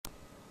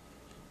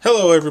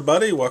Hello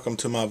everybody, welcome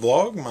to my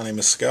vlog. My name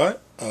is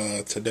Scott.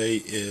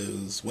 Today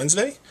is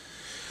Wednesday.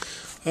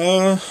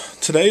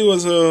 Today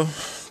was a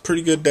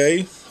pretty good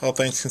day, all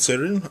things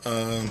considered.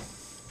 I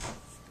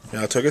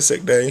took a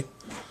sick day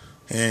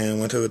and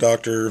went to the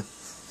doctor.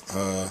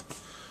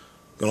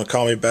 Gonna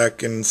call me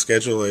back and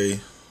schedule a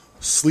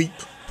sleep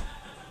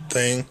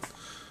thing.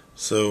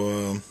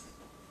 So,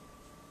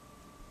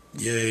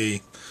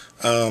 yay.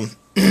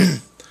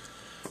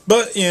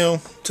 But,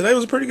 today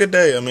was a pretty good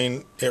day. I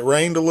mean, it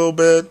rained a little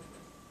bit.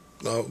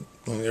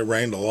 It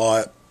rained a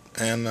lot.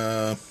 And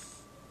I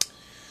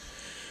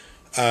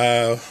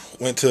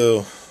went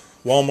to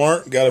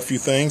Walmart, got a few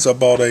things. I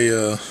bought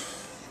a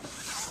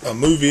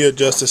movie, a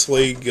Justice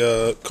League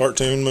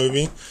cartoon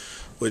movie,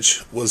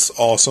 which was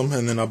awesome.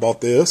 And then I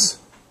bought this.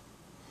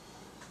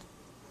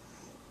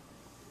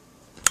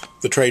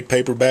 The trade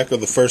paperback of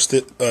the first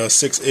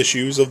 6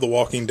 issues of The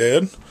Walking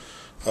Dead.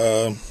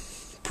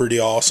 Pretty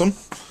awesome.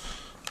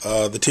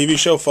 The TV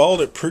show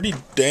followed it pretty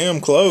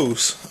damn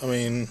close. I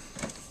mean,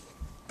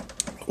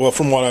 well,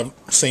 from what I've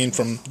seen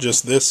from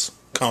just this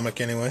comic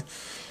anyway.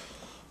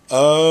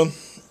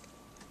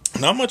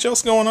 Not much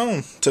else going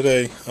on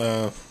today.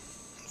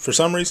 For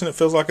some reason it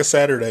feels like a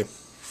Saturday.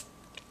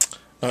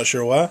 Not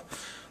sure why.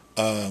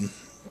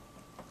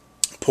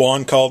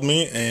 Puan called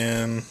me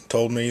and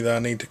told me that I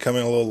need to come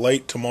in a little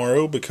late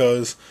tomorrow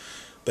because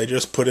they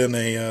just put in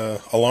a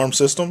alarm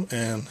system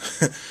and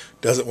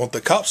doesn't want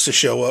the cops to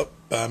show up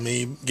by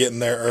me getting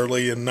there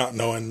early and not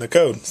knowing the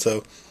code.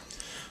 So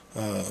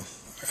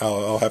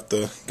I'll have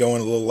to go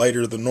in a little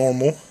later than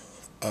normal.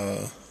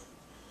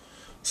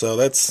 So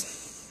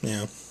that's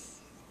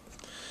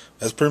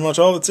pretty much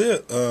all that's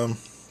it.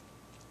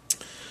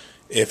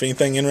 If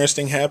anything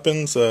interesting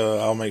happens,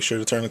 I'll make sure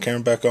to turn the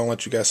camera back on and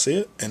let you guys see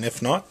it. And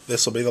if not,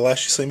 this will be the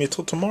last you see me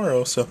till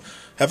tomorrow. So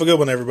have a good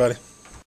one, everybody.